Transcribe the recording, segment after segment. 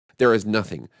There is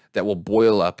nothing that will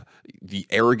boil up the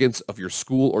arrogance of your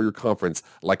school or your conference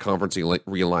like conference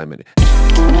realignment.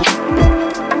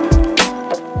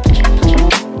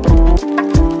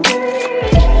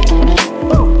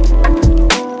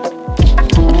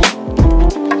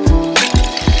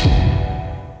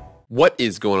 What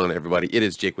is going on, everybody? It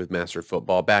is Jake with Master of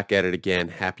Football, back at it again.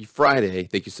 Happy Friday.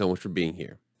 Thank you so much for being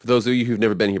here. For those of you who've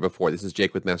never been here before, this is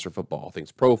Jake with Master of Football.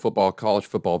 Things pro football, college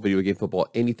football, video game football,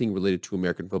 anything related to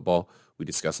American football we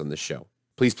discuss on this show.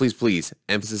 Please, please, please,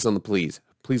 emphasis on the please.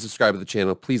 Please subscribe to the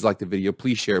channel. Please like the video.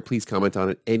 Please share. Please comment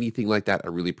on it. Anything like that, I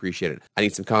really appreciate it. I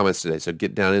need some comments today, so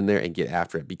get down in there and get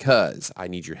after it because I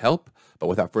need your help. But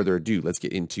without further ado, let's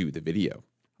get into the video.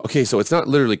 Okay, so it's not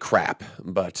literally crap,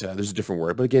 but there's a different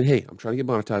word. But again, hey, I'm trying to get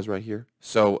monetized right here.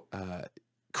 So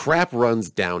crap runs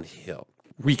downhill.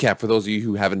 Recap for those of you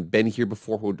who haven't been here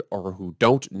before or who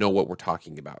don't know what we're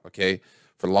talking about, okay?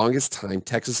 For the longest time,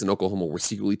 Texas and Oklahoma were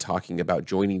secretly talking about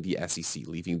joining the SEC,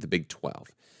 leaving the Big 12.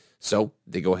 So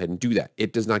they go ahead and do that.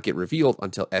 It does not get revealed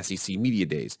until SEC Media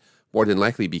Days, more than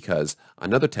likely because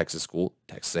another Texas school,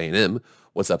 Texas A&M,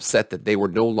 was upset that they were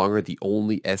no longer the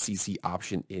only SEC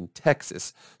option in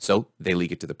Texas. So they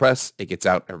leak it to the press. It gets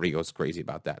out. Everybody goes crazy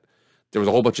about that. There was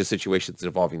a whole bunch of situations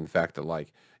involving the fact that,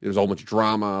 like, there was a whole bunch of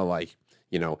drama, like,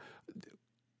 you know,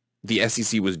 the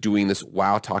SEC was doing this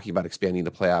while talking about expanding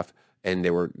the playoff, and they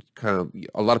were kind of,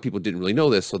 a lot of people didn't really know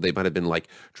this, so they might have been like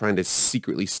trying to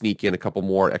secretly sneak in a couple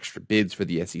more extra bids for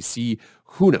the SEC.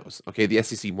 Who knows? Okay, the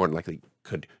SEC more than likely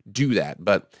could do that,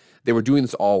 but they were doing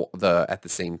this all at the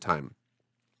same time.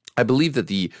 I believe that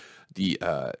the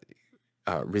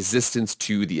resistance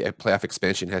to the playoff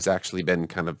expansion has actually been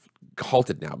kind of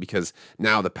halted now, because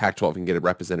now the Pac-12 can get a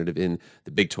representative in, the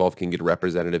Big 12 can get a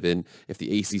representative in. If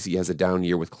the ACC has a down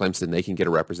year with Clemson, they can get a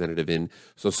representative in.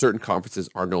 So certain conferences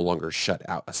are no longer shut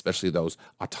out, especially those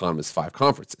autonomous 5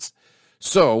 conferences.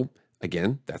 So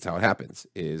again, that's how it happens.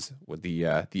 Is with the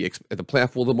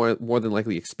playoff will more than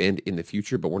likely expand in the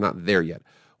future, but we're not there yet.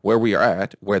 Where we are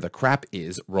at, where the crap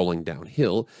is rolling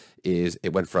downhill, is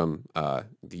it went from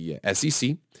the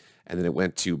SEC, and then it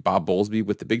went to Bob Bowlesby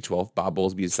with the Big 12. Bob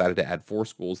Bowlesby decided to add 4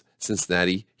 schools,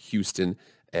 Cincinnati, Houston,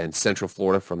 and Central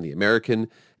Florida from the American,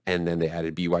 and then they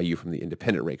added BYU from the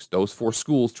independent ranks. Those 4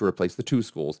 schools to replace the 2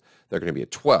 schools, they're going to be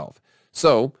at 12.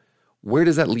 So where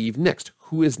does that leave next?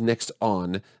 Who is next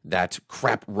on that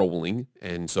crap rolling,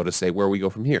 and so to say, where we go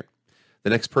from here? The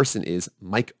next person is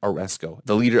Mike Aresco,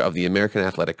 the leader of the American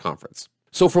Athletic Conference.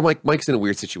 So for Mike's in a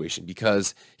weird situation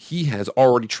because he has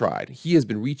already tried. He has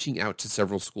been reaching out to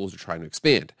several schools to try to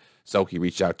expand. So he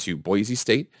reached out to Boise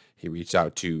State, he reached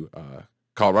out to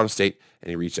Colorado State,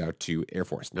 and he reached out to Air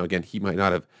Force. Now, again, he might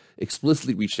not have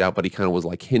explicitly reached out, but he kind of was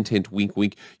like, hint, hint, wink,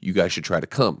 wink, you guys should try to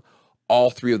come. All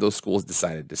 3 of those schools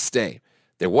decided to stay.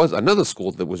 There was another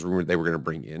school that was rumored they were going to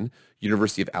bring in,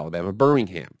 University of Alabama,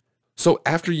 Birmingham. So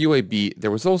after UAB,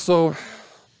 there was also,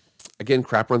 again,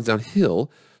 crap runs downhill.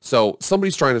 So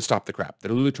somebody's trying to stop the crap.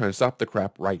 They're literally trying to stop the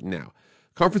crap right now.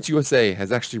 Conference USA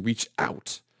has actually reached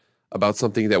out about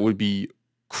something that would be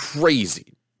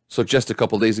crazy. So just a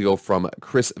couple days ago, from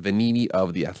Chris Vanini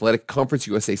of the Athletic, Conference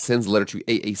USA sends a letter to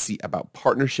AAC about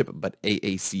partnership, but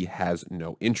AAC has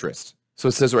no interest. So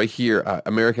it says right here,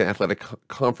 American Athletic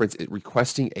Conference is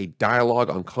requesting a dialogue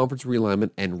on conference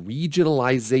realignment and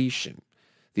regionalization.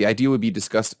 The idea would be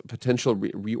discussed potential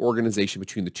reorganization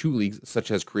between the 2 leagues,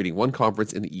 such as creating one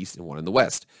conference in the East and one in the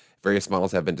West. Various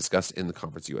models have been discussed in the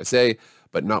Conference USA,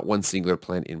 but not one singular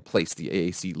plan in place. The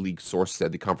AAC league source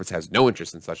said the conference has no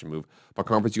interest in such a move, but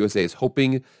Conference USA is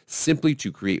hoping simply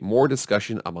to create more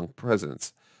discussion among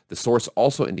presidents. The source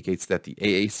also indicates that the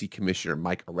AAC Commissioner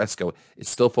Mike Aresco is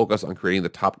still focused on creating the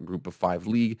top group of 5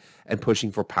 league and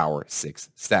pushing for Power 6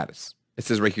 status. It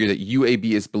says right here that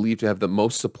UAB is believed to have the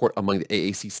most support among the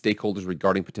AAC stakeholders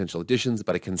regarding potential additions,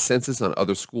 but a consensus on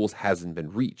other schools hasn't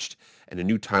been reached, and a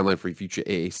new timeline for future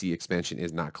AAC expansion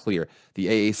is not clear. The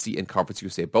AAC and Conference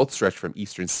USA both stretch from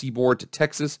Eastern Seaboard to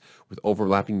Texas, with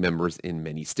overlapping members in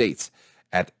many states.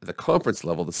 At the conference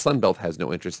level, the Sun Belt has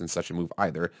no interest in such a move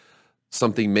either,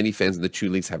 something many fans in the 2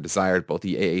 leagues have desired. Both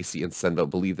the AAC and Sun Belt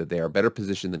believe that they are better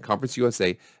positioned than Conference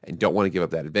USA and don't want to give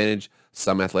up that advantage.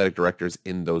 Some athletic directors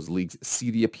in those leagues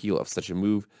see the appeal of such a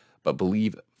move, but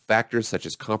believe factors such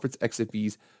as conference exit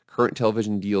fees, current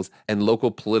television deals, and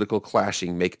local political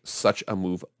clashing make such a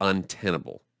move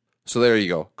untenable. So there you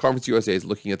go. Conference USA is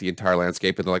looking at the entire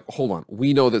landscape, and they're like, hold on,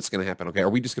 we know that's going to happen. Okay, are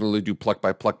we just going to do pluck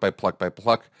by pluck by pluck by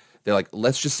pluck? They're like,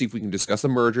 let's just see if we can discuss a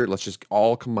merger. Let's just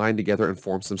all combine together and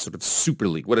form some sort of super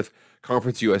league. What if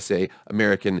Conference USA,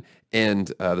 American,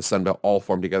 and the Sun Belt all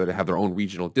form together to have their own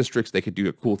regional districts? They could do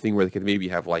a cool thing where they could maybe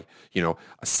have, like, you know,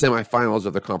 a semifinals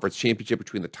of the conference championship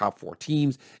between the top 4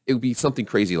 teams. It would be something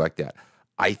crazy like that.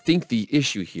 I think the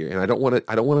issue here, and I don't want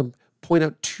to point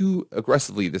out too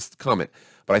aggressively this comment,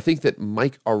 but I think that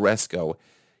Mike Aresco,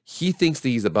 he thinks that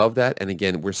he's above that. And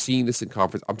again, we're seeing this in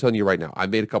conference. I'm telling you right now, I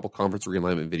made a couple conference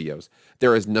realignment videos.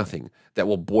 There is nothing that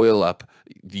will boil up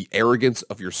the arrogance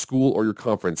of your school or your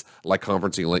conference like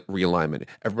conference realignment.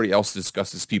 Everybody else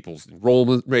discusses people's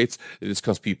enrollment rates. They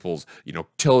discuss people's, you know,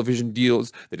 television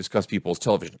deals. They discuss people's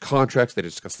television contracts. They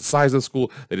discuss the size of the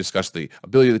school. They discuss the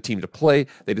ability of the team to play.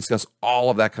 They discuss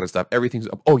all of that kind of stuff. Everything's,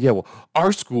 oh yeah, well,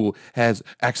 our school has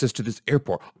access to this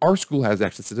airport. Our school has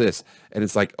access to this. And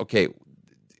it's like, okay,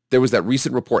 there was that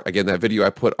recent report, again, that video I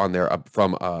put on there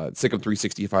from SICM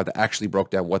 365 that actually broke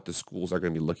down what the schools are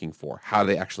going to be looking for, how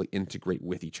they actually integrate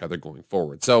with each other going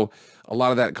forward. So a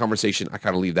lot of that conversation, I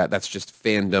kind of leave that. That's just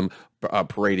fandom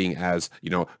parading as, you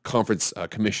know, conference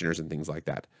commissioners and things like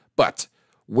that. But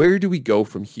where do we go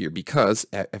from here? Because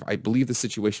if I believe the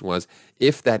situation was,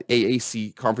 if that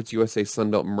AAC Conference USA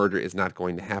Sunbelt merger is not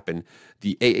going to happen,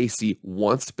 the AAC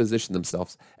wants to position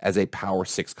themselves as a Power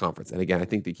 6 conference. And again, I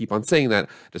think they keep on saying that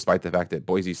despite the fact that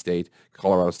Boise State,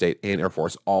 Colorado State, and Air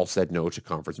Force all said no to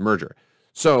conference merger.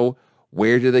 So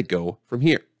where do they go from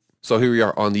here? So here we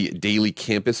are on the daily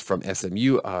campus from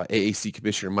SMU. AAC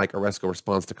Commissioner Mike Aresco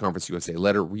responds to Conference USA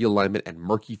letter, realignment, and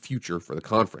murky future for the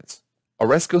conference.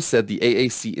 Aresco said the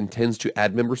AAC intends to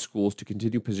add member schools to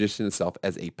continue positioning itself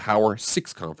as a Power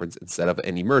 6 conference instead of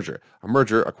any merger. A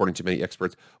merger, according to many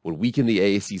experts, would weaken the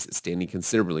AAC's standing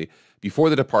considerably.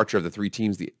 Before the departure of the 3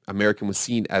 teams, the American was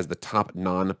seen as the top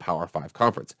non-Power 5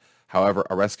 conference. However,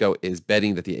 Aresco is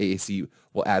betting that the AAC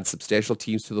will add substantial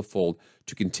teams to the fold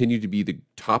to continue to be the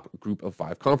top group of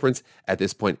 5 conference. At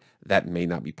this point, that may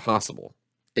not be possible.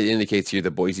 It indicates here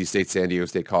that Boise State, San Diego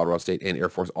State, Colorado State, and Air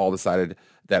Force all decided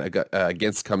that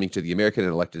against coming to the American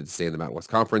and elected to stay in the Mountain West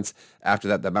Conference. After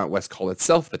that, the Mountain West called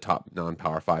itself the top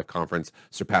non-Power 5 conference,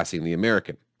 surpassing the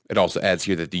American. It also adds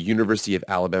here that the University of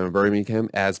Alabama Birmingham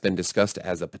has been discussed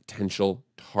as a potential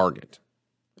target.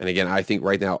 And again, I think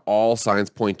right now all signs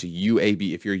point to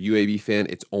UAB. If you're a UAB fan,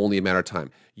 it's only a matter of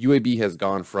time. UAB has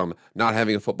gone from not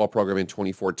having a football program in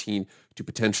 2014 to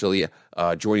potentially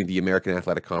joining the American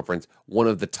Athletic Conference, one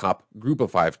of the top group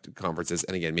of 5 conferences.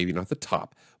 And again, maybe not the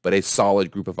top, but a solid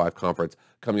group of 5 conference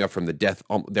coming up from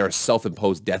their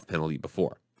self-imposed death penalty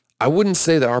before. I wouldn't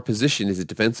say that our position is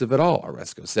defensive at all,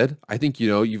 Aresco said. I think, you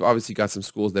know, you've obviously got some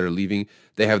schools that are leaving.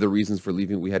 They have the reasons for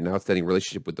leaving. We had an outstanding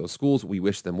relationship with those schools. We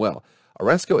wish them well.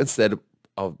 Aresco instead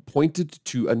pointed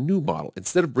to a new model.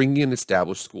 Instead of bringing in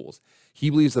established schools, he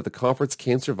believes that the conference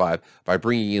can survive by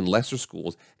bringing in lesser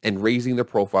schools and raising their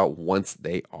profile once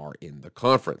they are in the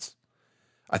conference.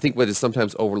 I think what is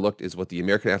sometimes overlooked is what the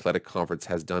American Athletic Conference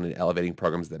has done in elevating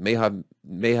programs that may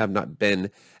have not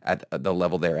been at the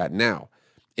level they're at now.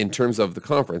 In terms of the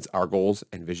conference, our goals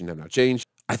and vision have not changed.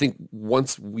 I think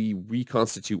once we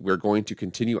reconstitute, we're going to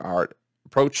continue our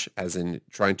approach as in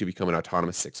trying to become an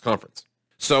autonomous 6 conference.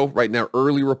 So right now,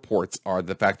 early reports are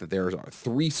the fact that there are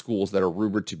 3 schools that are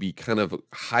rumored to be kind of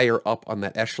higher up on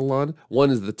that echelon.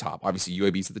 One is the top. Obviously,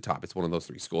 UAB is at the top. It's one of those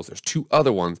 3 schools. There's 2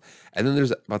 other ones. And then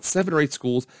there's about 7 or 8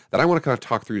 schools that I want to kind of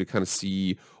talk through to kind of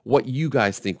see what you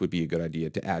guys think would be a good idea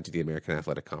to add to the American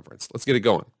Athletic Conference. Let's get it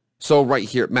going. So right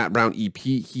here, Matt Brown EP,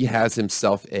 he has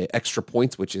himself Extra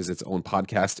Points, which is its own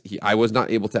podcast. I was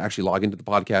not able to actually log into the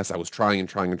podcast. I was trying and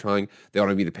trying and trying. They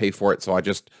wanted me to pay for it, so I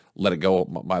just let it go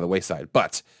by the wayside.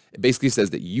 But it basically says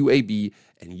that UAB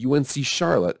and UNC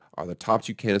Charlotte are the top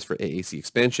 2 candidates for AAC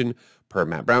expansion per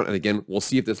Matt Brown. And again, we'll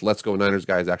see if this Let's Go Niners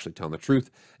guy is actually telling the truth.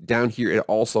 Down here, it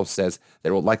also says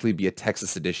there will likely be a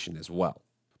Texas edition as well.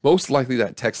 Most likely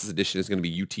that Texas edition is going to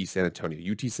be UT San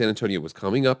Antonio. UT San Antonio was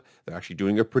coming up. They're actually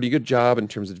doing a pretty good job in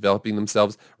terms of developing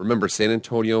themselves. Remember, San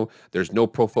Antonio, there's no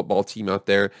pro football team out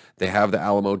there. They have the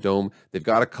Alamo Dome. They've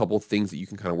got a couple things that you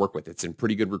can kind of work with. It's in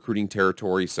pretty good recruiting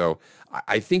territory. So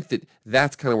I think that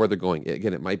that's kind of where they're going.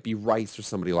 Again, it might be Rice or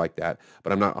somebody like that,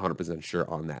 but I'm not 100% sure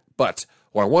on that. But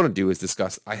what I want to do is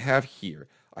discuss, I have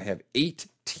 8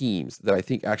 teams that I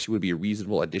think actually would be a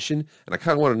reasonable addition, and I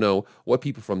kind of want to know what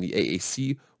people from the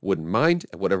AAC wouldn't mind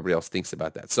and what everybody else thinks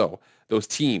about that. So those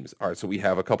teams are, so we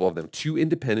have a couple of them, 2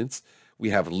 independents, we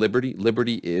have Liberty.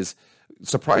 Liberty is,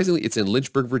 surprisingly, it's in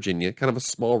Lynchburg, Virginia, kind of a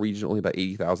small region, only about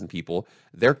 80,000 people.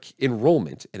 Their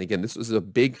enrollment, and again, this was a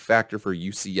big factor for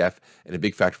UCF and a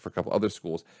big factor for a couple other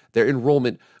schools, their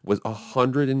enrollment was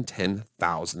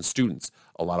 110,000 students.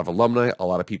 A lot of alumni, a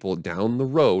lot of people down the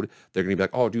road, they're going to be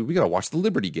like, oh, dude, we got to watch the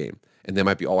Liberty game. And they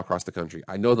might be all across the country.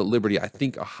 I know that Liberty, I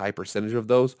think a high percentage of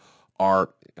those are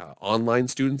online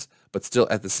students, but still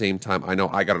at the same time, I know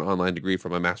I got an online degree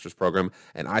from my master's program,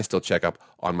 and I still check up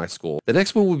on my school. The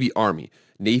next one would be Army.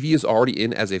 Navy is already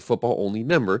in as a football-only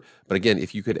member, but again,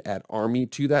 if you could add Army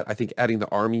to that, I think adding the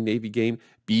Army-Navy game,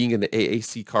 being in the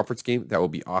AAC conference game, that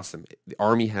would be awesome. The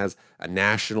Army has a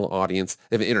national audience,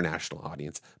 they have an international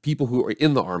audience. People who are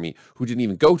in the Army, who didn't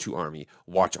even go to Army,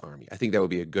 watch Army. I think that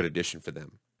would be a good addition for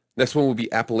them. Next one would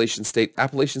be Appalachian State.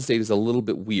 Appalachian State is a little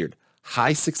bit weird.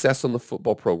 High success on the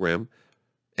football program,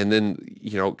 and then,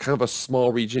 kind of a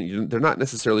small region. They're not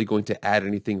necessarily going to add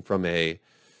anything from a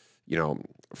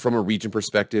region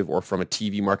perspective or from a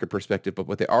TV market perspective, but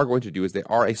what they are going to do is they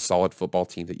are a solid football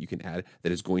team that you can add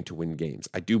that is going to win games.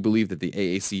 I do believe that the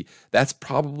AAC, that's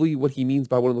probably what he means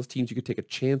by one of those teams you could take a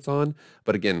chance on,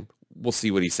 but again, we'll see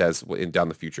what he says down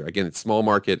the future. Again, it's small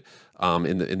market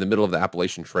in the middle of the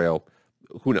Appalachian Trail.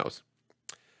 Who knows?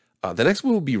 The next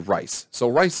one will be Rice. So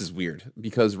Rice is weird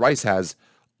because Rice has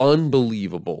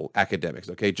unbelievable academics,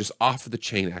 okay? Just off the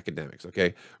chain academics,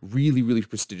 okay? Really, really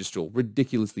prestigious school,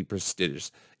 ridiculously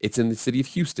prestigious. It's in the city of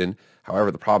Houston. However,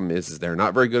 the problem is they're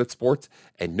not very good at sports,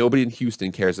 and nobody in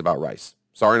Houston cares about Rice.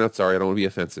 Sorry, not sorry, I don't want to be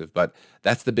offensive, but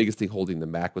that's the biggest thing holding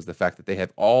them back was the fact that they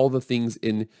have all the things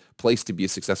in place to be a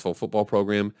successful football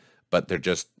program, but they're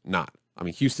just not. I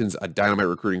mean, Houston's a dynamite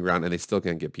recruiting ground, and they still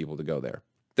can't get people to go there.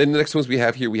 Then the next ones we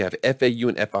have here, we have FAU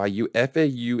and FIU.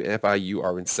 FAU and FIU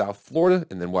are in South Florida,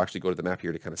 and then we'll actually go to the map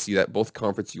here to kind of see that. Both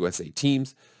Conference USA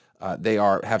teams. They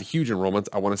have huge enrollments.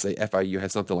 I want to say FIU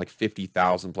has something like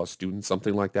 50,000 plus students,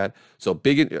 something like that. So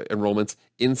big enrollments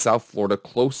in South Florida,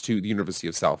 close to the University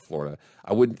of South Florida.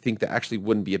 I wouldn't think that actually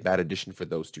wouldn't be a bad addition for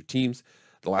those two teams.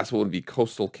 The last one would be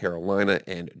Coastal Carolina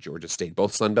and Georgia State,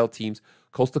 both Sun Belt teams.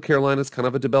 Coastal Carolina is kind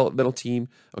of a developmental team.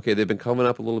 Okay, they've been coming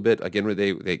up a little bit. Again, where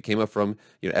they came up from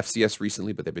FCS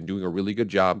recently, but they've been doing a really good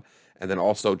job. And then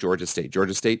also Georgia State.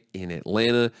 Georgia State in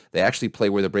Atlanta. They actually play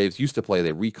where the Braves used to play.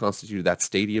 They reconstituted that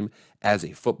stadium as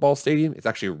a football stadium. It's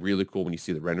actually really cool when you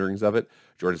see the renderings of it.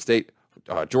 Georgia State,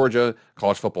 Georgia,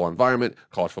 college football environment,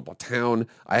 college football town.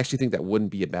 I actually think that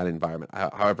wouldn't be a bad environment.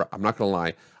 However, I'm not going to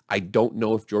lie. I don't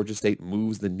know if Georgia State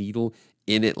moves the needle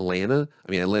in Atlanta.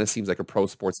 I mean, Atlanta seems like a pro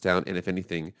sports town, and if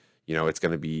anything, it's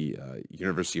going to be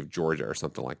University of Georgia or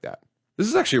something like that. This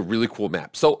is actually a really cool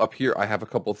map. So up here, I have a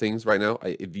couple of things right now.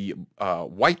 The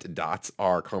white dots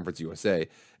are Conference USA,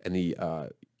 and the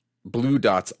blue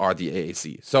dots are the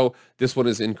AAC. So this one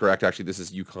is incorrect. Actually, this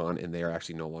is UConn, and they are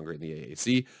actually no longer in the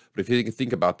AAC. But if you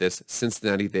think about this,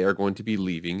 Cincinnati, they are going to be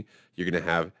leaving. You're going to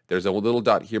have, there's a little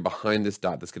dot here behind this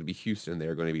dot that's going to be Houston. They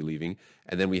are going to be leaving.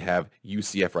 And then we have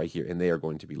UCF right here, and they are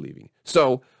going to be leaving.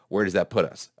 So where does that put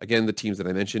us? Again, the teams that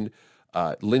I mentioned,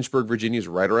 Lynchburg, Virginia is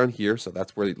right around here. So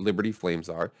that's where Liberty Flames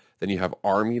are. Then you have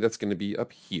Army that's going to be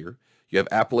up here. You have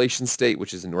Appalachian State,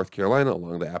 which is in North Carolina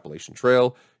along the Appalachian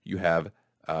Trail. You have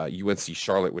UNC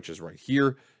Charlotte, which is right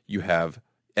here. You have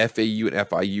FAU and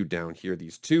FIU down here,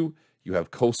 these two. You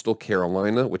have Coastal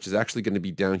Carolina, which is actually going to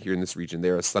be down here in this region.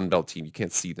 They're a Sun Belt team. You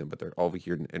can't see them, but they're over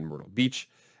here in Myrtle Beach.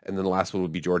 And then the last one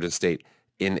would be Georgia State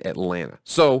in Atlanta.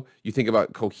 So you think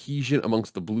about cohesion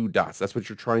amongst the blue dots. That's what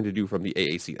you're trying to do from the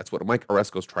AAC. That's what Mike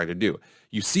Aresco is trying to do.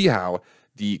 You see how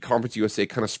the Conference USA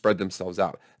kind of spread themselves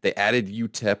out. They added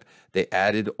UTEP. They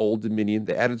added Old Dominion.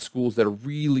 They added schools that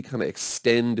really kind of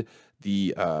extend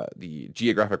the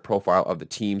geographic profile of the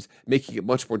teams, making it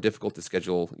much more difficult to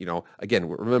schedule. Again,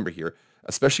 remember here,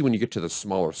 especially when you get to the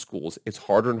smaller schools, it's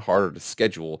harder and harder to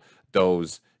schedule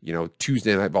those,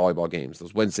 Tuesday night volleyball games,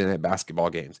 those Wednesday night basketball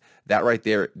games. That right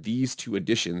there, these two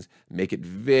additions make it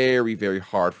very, very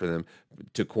hard for them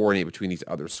to coordinate between these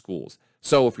other schools.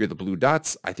 So if you're the blue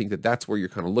dots, I think that's where you're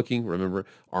kind of looking. Remember,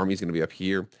 Army's going to be up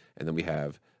here, and then we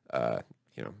have,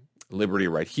 Liberty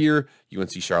right here,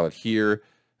 UNC Charlotte here,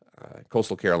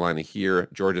 Coastal Carolina here,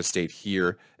 Georgia State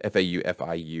here, FAU,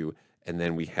 FIU, and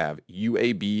then we have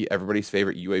UAB, everybody's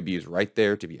favorite. UAB is right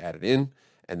there to be added in,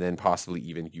 and then possibly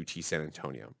even UT San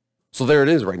Antonio. So there it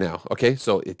is right now. Okay,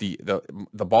 so the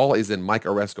ball is in Mike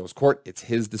Aresco's court. It's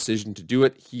his decision to do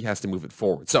it. He has to move it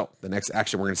forward. So the next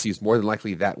action we're going to see is more than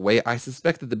likely that way. I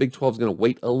suspect that the Big 12 is going to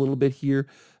wait a little bit here,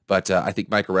 but I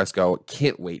think Mike Aresco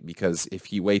can't wait, because if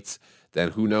he waits,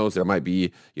 then who knows? There might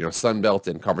be, Sun Belt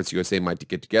and Conference USA might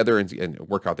get together and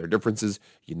work out their differences.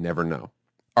 You never know.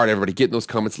 All right, everybody, get in those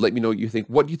comments. Let me know what you think.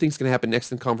 What do you think is going to happen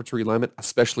next in conference realignment,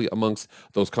 especially amongst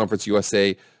those Conference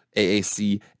USA,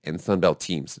 AAC, and Sunbelt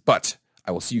teams? But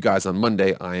I will see you guys on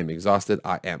Monday. I am exhausted.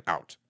 I am out.